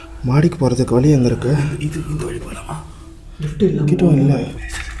மாடிக்கு போகிறதுக்கு வழி எங்கே இருக்கு? இந்த வழி போகலாமா? லிஃப்ட் இல்லை, கிட்டும் இல்லை.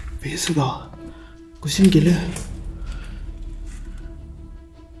 பேசுதா? கொஸ்டின் கேளு.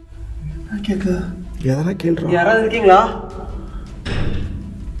 கேட்க எதனா கேள்றா. யாராவது இருக்கீங்களா?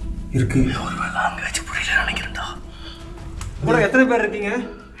 இருக்கு. ஒரு வேலை அங்கே வச்சு புரியல நினைக்கிறேன்டா. கூட எத்தனை பேர் இருக்கீங்க?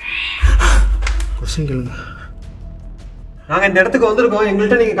 கொஸ்டின் கேளுங்க. நாங்கள் இந்த இடத்துக்கு வந்திருக்கோம்.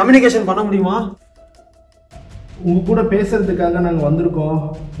 எங்கள்கிட்ட நீங்கள் கம்யூனிகேஷன் பண்ண முடியுமா? உங்கள் கூட பேசுறதுக்காக நாங்கள் வந்திருக்கோம்.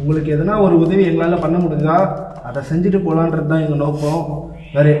 உங்களுக்கு எதனா ஒரு உதவி எங்களால் பண்ண முடிஞ்சா அதை செஞ்சுட்டு போகலான்றது தான் எங்கள் நோக்கம்.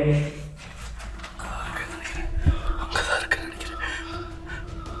 வேறு அங்கே தான் இருக்குன்னு நினைக்கிறேன்.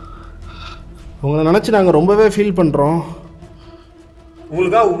 உங்களை நினச்சி நாங்கள் ரொம்பவே ஃபீல் பண்ணுறோம்.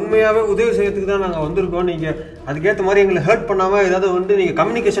 உங்களுக்காக உண்மையாகவே உதவி செய்யறதுக்கு தான் நாங்கள் வந்திருக்கோம். நீங்கள் அதுக்கேற்ற மாதிரி எங்களை ஹர்ட் பண்ணாமல் ஏதாவது நீங்கள்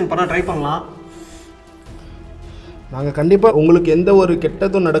கம்யூனிகேஷன் பண்ண ட்ரை பண்ணலாம். நாங்கள் கண்டிப்பாக உங்களுக்கு எந்த ஒரு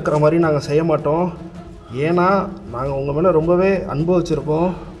கெட்டதும் நடக்கிற மாதிரி நாங்கள் செய்ய மாட்டோம். ஏன்னா நாங்கள் உங்கள் மேலே ரொம்பவே அனுபவிச்சிருப்போம்.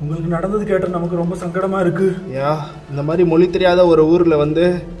 உங்களுக்கு நடந்தது கேட்டால் நமக்கு ரொம்ப சங்கடமாக இருக்குது. இந்த மாதிரி மொழி தெரியாத ஒரு ஊரில் வந்து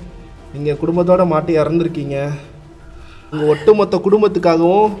நீங்கள் குடும்பத்தோடு மாட்டி இறந்துருக்கீங்க. உங்கள் ஒட்டுமொத்த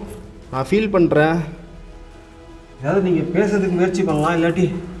குடும்பத்துக்காகவும் நான் ஃபீல் பண்ணுறேன். ஏதாவது நீங்கள் பேசுறதுக்கு முயற்சி பண்ணலாம், இல்லாட்டி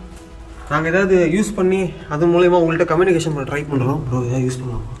நாங்கள் ஏதாவது யூஸ் பண்ணி அது மூலயமா உங்கள்கிட்ட கம்யூனிகேஷன் பண்ண ட்ரை பண்ணுறோம். ப்ரோ ஏதாவது யூஸ்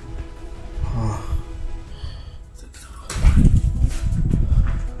பண்ணலாமா?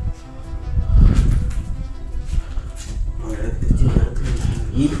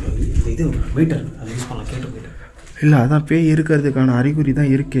 இது மீட்டர் அதை யூஸ் பண்ணலாம், கேட்டு மீட்டர். இல்லை, அதான் பேய் இருக்கிறதுக்கான அறிகுறி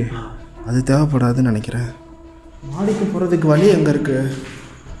தான் இருக்கே, அது தேவைப்படாதுன்னு நினைக்கிறேன். மாடிக்கு போகிறதுக்கு வழி எங்கே இருக்குது?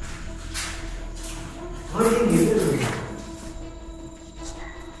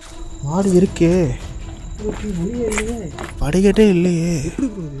 மாடி இருக்கே, படிக்கட்டே இல்லையே.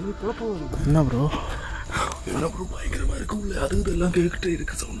 என்ன ப்ரோ பயங்கரமாக இருக்கு. உள்ள அது எல்லாம் கேட்டுகிட்டே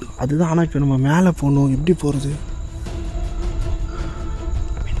இருக்கு சவுண்டு. அதுதான். ஆனால் இப்போ நம்ம மேலே போகணும், எப்படி போகிறது?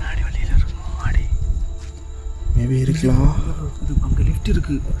 மேபி இருக்கலாம். அங்கே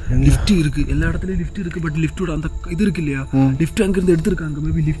லிஃப்ட் இருக்கு, எல்லா இடத்துலையும் லிஃப்ட் இருக்கு. பட் லிஃப்டோட அந்த இது இருக்கு இல்லையா, லிஃப்ட் அங்கேருந்து எடுத்துருக்காங்க.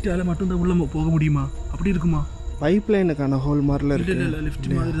 மேபி லிஃப்டால மட்டும் தான் உள்ள போக முடியுமா? அப்படி இருக்குமா? பைப் லைனுக்கான ஹோல் மாதிரில இருக்கு. இல்லை லிஃப்ட்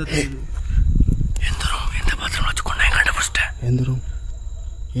மாதிரி தான் தெரியுது. எந்த பாத்ரூம் வச்சுக்கொண்டு நான் கண்டுபிடிச்சிட்டேன். எந்த ரூம்?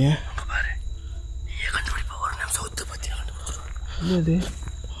 ஏன் பாரு, நீயே கண்டுபிடிப்பா. ஒரு நிமிஷம் ஒத்து பற்றி கண்டுபிடிச்சிடும். என்னது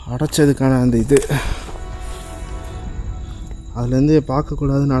அடைச்சதுக்கான அந்த இது, அதுலேருந்து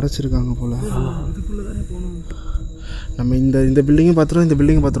பார்க்கக்கூடாதுன்னு அடைச்சிருக்காங்க போல். இதுக்குள்ளே தானே போகணும். நம்ம இந்த பில்டிங்கும் பார்த்துருவோம், இந்த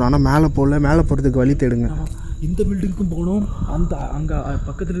பில்டிங்கும் பார்த்துருவோம். ஆனால் மேலே போகிறதுக்கு வழி தேடுங்க. இந்த பில்டிங்க்கும் போகணும், அந்த அங்கே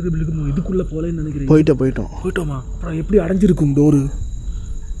பக்கத்தில் இருக்கிற பில்டிங்கும். இதுக்குள்ளே போகலன்னு நினைக்கிறேன். போயிட்டோமா? அப்புறம் எப்படி அடைஞ்சிருக்கும் டோரு?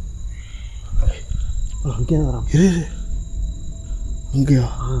 அங்கேயே வரான். இரு, அங்கேயா?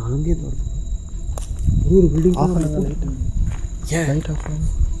 அங்கேயே வருது. ஒரு பில்டிங் ஏன் லைட் ஆஃப் பண்ணு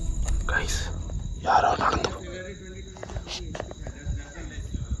கைஸ்? யாரோ நடந்து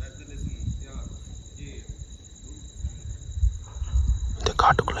இந்த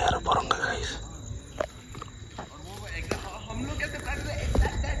காட்டுக்குள்ளே ஏற போகிறோங்க கைஸ்.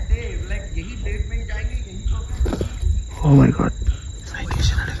 ஓ மை காட்,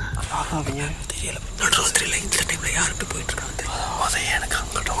 தெரியல, நடுவில் இந்த டைமில் யார்கிட்ட போயிட்டு இருக்காங்க தெரியல. அதான் எனக்கு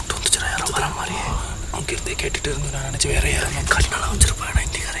அங்கே டவுட் வந்துச்சுன்னா யாரும் வர மாதிரியே அங்கிருந்தே கேட்டுட்டு இருந்து நான் நினச்சி வேற யாரும் கண்ணெல்லாம் வச்சுருப்பேன். நான்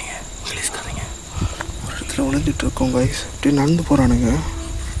ஹிந்திக்காரங்க, இங்கிலீஷ்காரங்க ஒரு இடத்துல விழுந்துட்டு இருக்கோம் கைஸ். இப்படி நடந்து போகிறானுங்க.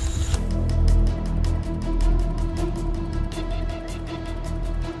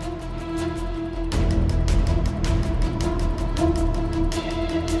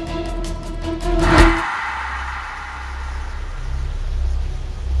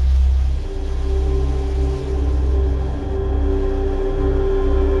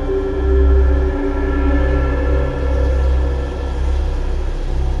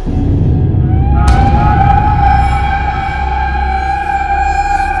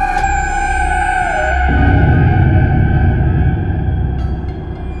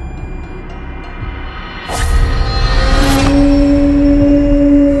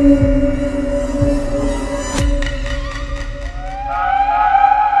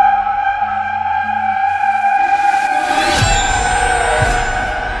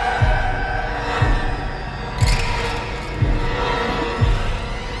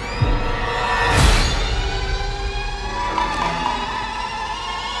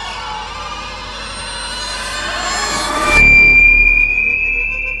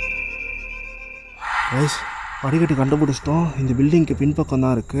 கைஸ், படிக்கட்டு கண்டுபிடிச்சிட்டோம். இந்த பில்டிங்க்கு பின்பக்கம்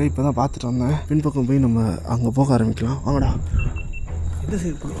தான் இருக்குது. இப்போ தான் பார்த்துட்டு வந்தேன். பின்பக்கம் போய் நம்ம அங்கே போக ஆரம்பிக்கலாம். வாங்கடா. எந்த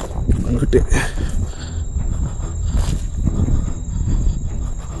சைடு போகணும்? அங்கிட்டு.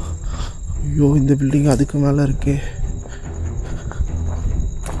 ஐயோ, இந்த பில்டிங் அதுக்கு மேலே இருக்கே.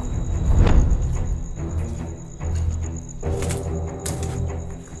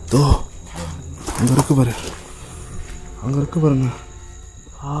 தோ அங்கே இருக்கு பாரு, அங்கே இருக்கு பாருங்க.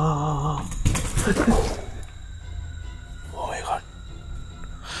 ஓ மை காட்,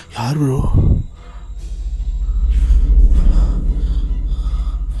 யார் ப்ரோ?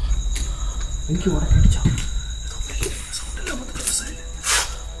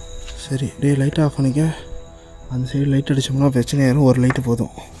 சரி டே, லைட் ஆஃப் பண்ணிக்க. அந்த சைடு லைட் அடித்தோம்னா பிரச்சனை ஆயிரும். ஒரு லைட்டு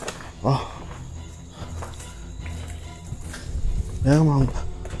போதும். வா வேகமாக.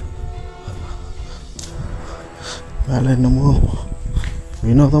 வேலை என்னமோ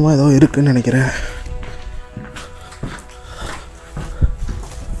வினோதமாக ஏதோ இருக்குன்னு நினைக்கிறேன்.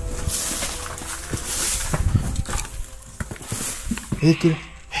 எதுக்கு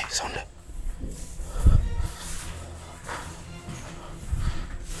சவுண்டு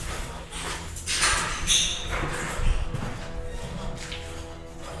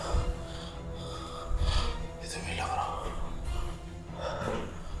எதுவுமே இல்லை வரும்.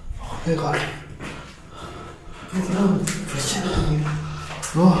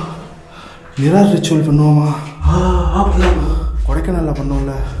 ப்ரோ மிரர் ரிச்சுவல் பண்ணுவோமா? கொடைக்கானல்ல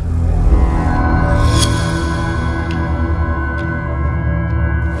பண்ணுவோம்ல.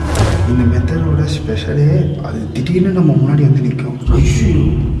 இந்த மெத்தடோட ஸ்பெஷலே அது திடீர்னு நம்ம முன்னாடி வந்து நிற்கும்.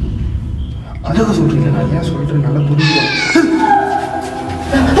 அதாக சொல்கிறீங்க, நான் ஏன் சொல்கிறேன் நல்லா புரியுது.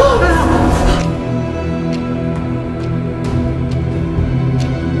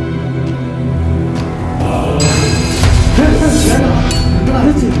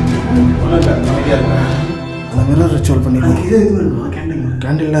 அந்த மிரர் ரிச்சுவல் பண்ணிடுவோம்.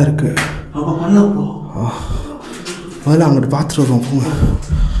 கேண்டில்லாம் இருக்கு. முதல்ல அங்கிட்டு பார்த்துட்டு வருவோம். போங்க.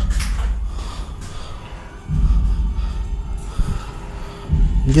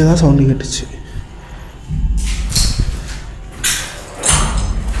 இங்கே தான் சவுண்டு கேட்டுச்சு.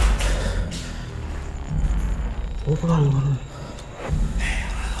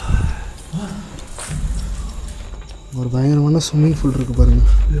 ஒரு பயங்கரமான ஸ்விம்மிங் பூல் இருக்கு பாருங்க.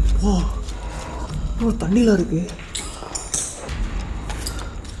 தண்ணியில் இருக்கு.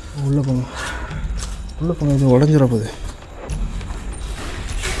 உள்ளே போங்க, உள்ளே போங்க. இது உடஞ்சிட போகுது.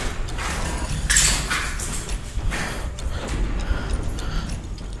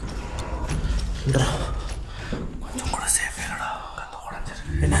 கொஞ்சம் கூட சேஃப் இல்லைடா. கண்ணு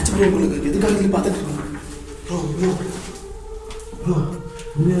உடஞ்சிருக்கு. என்னாச்சு ப்ரோ உங்களுக்கு? எதுக்காக பார்த்துட்டு இருக்கோம் ப்ரோ?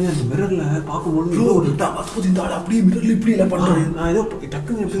 உண்மையாகவே அந்த மிரரில் பார்க்கும்போது இந்த ஆள் அப்படியே மிரரில் இப்படி எல்லாம் பண்ணுறேன். நான் ஏதோ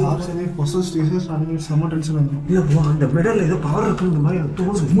டக்குன்னு செம்ம டென்ஷன் வந்துடும். இல்லை ப்ரோ, அந்த மிரரில் ஏதோ பவர் இருக்குங்கிற மாதிரி எனக்கு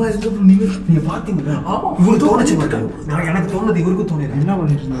தோணுது. சும்மா இருக்க நீங்கள் பார்த்தீங்களா? ஆமாம், இவருக்கு தோணுச்சு மாட்டேன். நான் எனக்கு தோணுது, இவருக்கும் தோணுது. என்ன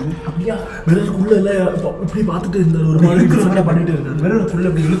பண்ணிட்டு இருந்தாரு? அப்படியா? மிரருக்குள்ளே இல்லை இப்படி பார்த்துட்டு இருந்தார். ஒரு மாதிரி இருக்கிற பண்ணிட்டு இருக்காரு.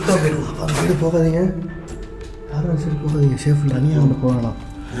 மிரருக்குள்ளே இப்படி இழுத்தா போயிடும். அந்த சைடு போகாதீங்க, யாரும் அந்த சைடு போகாதீங்க. சேஃப் தனியாக அங்கிட்ட போக வேணாம்.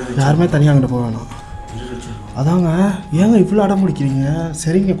 யாருமே தனியாக அங்கிட்ட போக வேணாம். அதாங்க, ஏங்க இவ்வளோ அடம் பிடிக்கிறீங்க?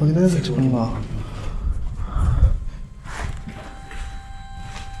 சரிங்க, கொஞ்ச நேரம் சர்ச் பண்ணலாம்.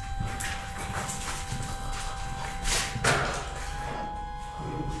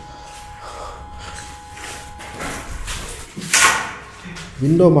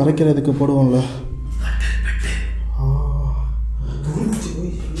 விண்டோ மறைக்கிறதுக்கு போடுவோம்ல.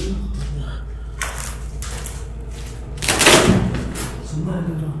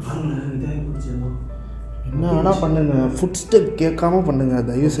 என்ன வேணால் பண்ணுங்க, ஃபுட் ஸ்டெப் கேட்காம பண்ணுங்க.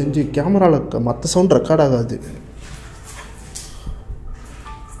 தயவு செஞ்சு கேமராவில் மற்ற சவுண்ட் ரெக்கார்ட் ஆகாது.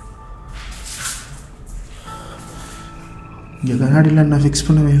 இங்கே கண்ணாடியில் என்ன ஃபிக்ஸ்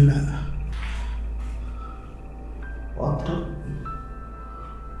பண்ணவே இல்லை.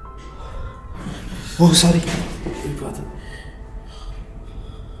 ஓ சாரி.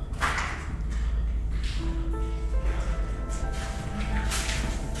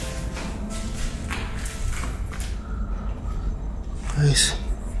 Nice.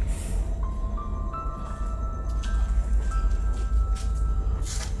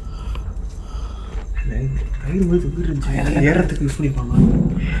 கயிறு மாதிரி தூக்கிட்டு இருந்துச்சு. ஏறத்துக்கு யூஸ் பண்ணிப்பாங்க.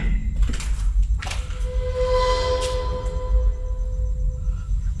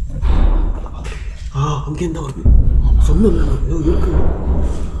 அங்கே இருந்தால் வருது. சொன்னேன் ஏதோ இருக்கு.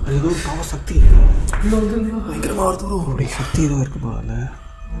 அது ஏதோ ஒரு பாவ சக்தி பயங்கரமாக வருது. அவருடைய சக்தி ஏதோ இருக்கு போல.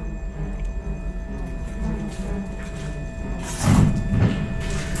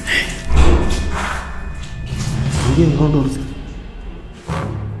 அங்கேயும் கொண்டு வருது.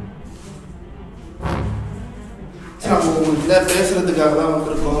 உங்கள்கிட்ட பேசுறதுக்காக தான்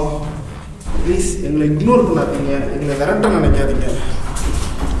வந்திருக்கோம். ப்ளீஸ் எங்களை இக்னோர் பண்ணாதீங்க, எங்களை விரட்ட நினைக்காதீங்க.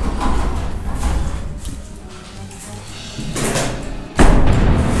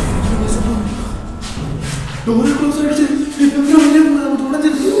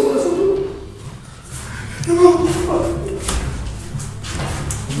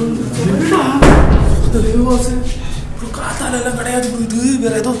 காத்தால எல்லாம் கிடையாது. இது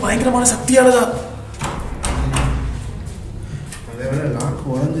வேற ஏதோ பயங்கரமான சக்தியானதா. அதே வேற லாக்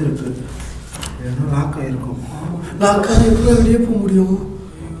உடஞ்சிருக்கு. ஏதோ லாக் ஆகிருக்கும். லாக்காக எப்படி வெளியே போக முடியும்?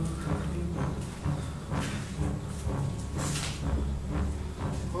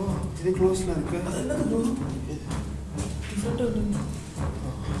 இது க்ளோஸில் இருக்கு. அது என்னது ப்ரோ? டிஃப்ரெண்டாக இருக்கு.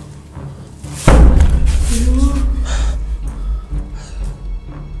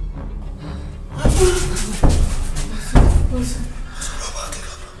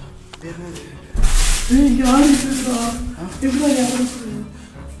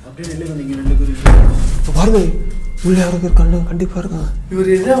 அப்படியே வெளியே வந்தீங்க 2 பேரும். பாருங்க, உள்ள யாருக்கு இருக்காங்க கண்டிப்பாக இருக்காங்க. இவர்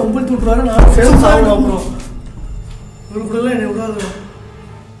என்ன உங்களுக்கு விட்றாரு நான் ஃபேமஸ் ஆகணும். அப்புறம் இவரு கூடலாம் என்னை விடாது.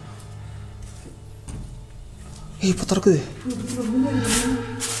 இப்போ திறக்குது.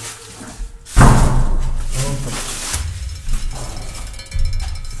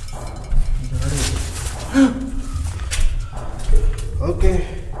 ஓகே,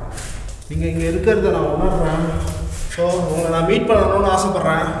 நீங்கள் இங்கே இருக்கிறத நான் உணர்றேன். ஸோ உங்களை நான் மீட் பண்ணணும்னு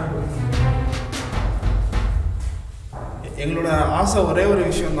ஆசைப்பட்றேன். எங்களோட ஆசை ஒரே ஒரு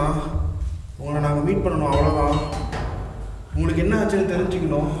விஷயந்தான், உங்களை நாங்கள் மீட் பண்ணணும், அவ்வளோதான். உங்களுக்கு என்ன ஆச்சுன்னு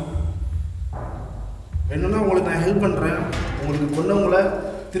தெரிஞ்சுக்கணும். வேணும்னா உங்களுக்கு நான் ஹெல்ப் பண்ணுறேன். உங்களுக்கு கொண்டவங்களை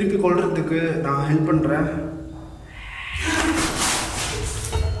திருப்பி கொள்றதுக்கு நான் ஹெல்ப் பண்ணுறேன்.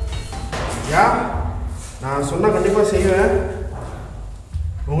 நான் சொன்னால் கண்டிப்பாக செய்வேன்.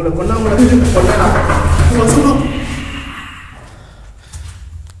 உங்களை கொண்டவங்களை திருப்பி கொள்ளலாம்.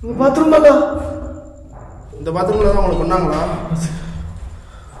 பாத்ரூம் தாங்க. இந்த பாத்ரூமில் தான் உங்களை கொண்டாங்களா?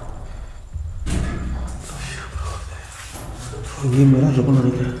 இங்கேயும் மிரர் இருக்குன்னு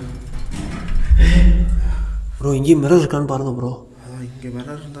நினைக்கிறேன் ப்ரோ. இங்கேயும் மிரர் இருக்கான்னு பாருங்க ப்ரோ. அதான் இங்கே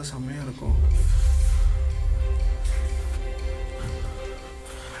மிரர் இருந்தால் செம்மையாக இருக்கும்.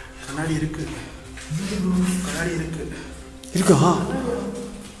 கண்ணாடி இருக்கு, கண்ணாடி இருக்கு. இருக்கா?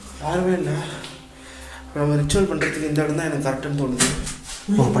 யாருமே இல்லை. இப்போ நம்ம ரிச்சுவல் பண்ணுறதுக்கு இந்த இடம் தான் எனக்கு கரெக்டுன்னு தோணுது.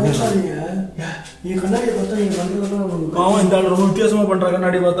 பண்ணிடலாம். நீங்கள் கண்ணாடியை பார்த்தா நீங்கள் பண்ணுறதுலாம் பாவம். இந்த ஆள் ரொம்ப வித்தியாசமாக பண்ணுறாங்க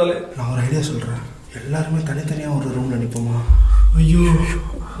கண்ணாடி பார்த்தாலே. நான் ஒரு ஐடியா சொல்கிறேன். எல்லாருமே தனித்தனியாக ஒரு ரூமில் நிற்போமா? ஐயோ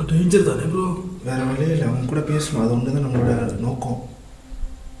டேஞ்சர் தானே ப்ரோ. வேறு வழியே இல்லை, அவங்க கூட பேசணும். அது ஒன்று தான் நம்மளோட நோக்கம்.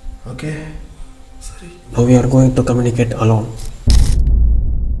 ஓகே சரி. Now we are going to communicate alone.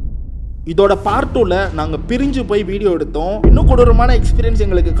 இதோட பார்ட் 2ல நாங்கள் பிரிஞ்சு போய் வீடியோ எடுத்தோம். இன்னும் கொடூரமான எக்ஸ்பீரியன்ஸ்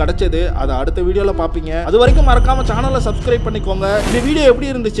எங்களுக்கு கிடைச்சது. அதை அடுத்த வீடியோவில் பார்ப்பீங்க. அது வரைக்கும் மறக்காம சேனலை சப்ஸ்கிரைப் பண்ணிக்கோங்க. இந்த வீடியோ எப்படி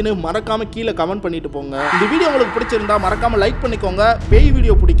இருந்துச்சுன்னு மறக்காம கீழே கமெண்ட் பண்ணிட்டு போங்க. இந்த வீடியோ உங்களுக்கு பிடிச்சிருந்தா மறக்காம லைக் பண்ணிக்கோங்க. பேய்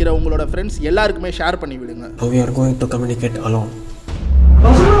வீடியோ பிடிக்கிற உங்களோட ஃப்ரெண்ட்ஸ் எல்லாருக்குமே ஷேர் பண்ணி விடுங்க. Now we are going to communicate alone.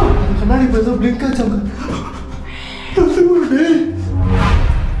 கண்ணாடி பார்த்தா பிளிங்க் ஆச்சாங்க.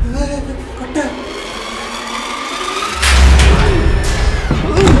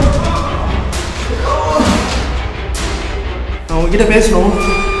 நான் உங்ககிட்ட பேசணும்.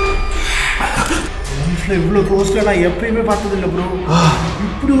 லைஃப்பில் இவ்வளோ க்ளோஸ்டாக நான் எப்பயுமே பார்த்ததில்லை ப்ரோ.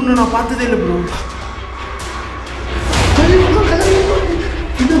 இப்படி ஒன்று நான் பார்த்ததே இல்லை ப்ரோ.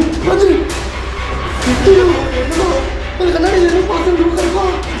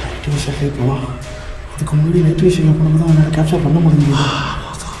 அதுக்கு முன்னாடி நெட் விஷயம் போனது தான் அவனால் கேப்சர் பண்ண முடியுது.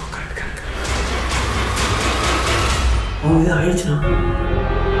 அவன் இதை ஆயிடுச்சுண்ணா.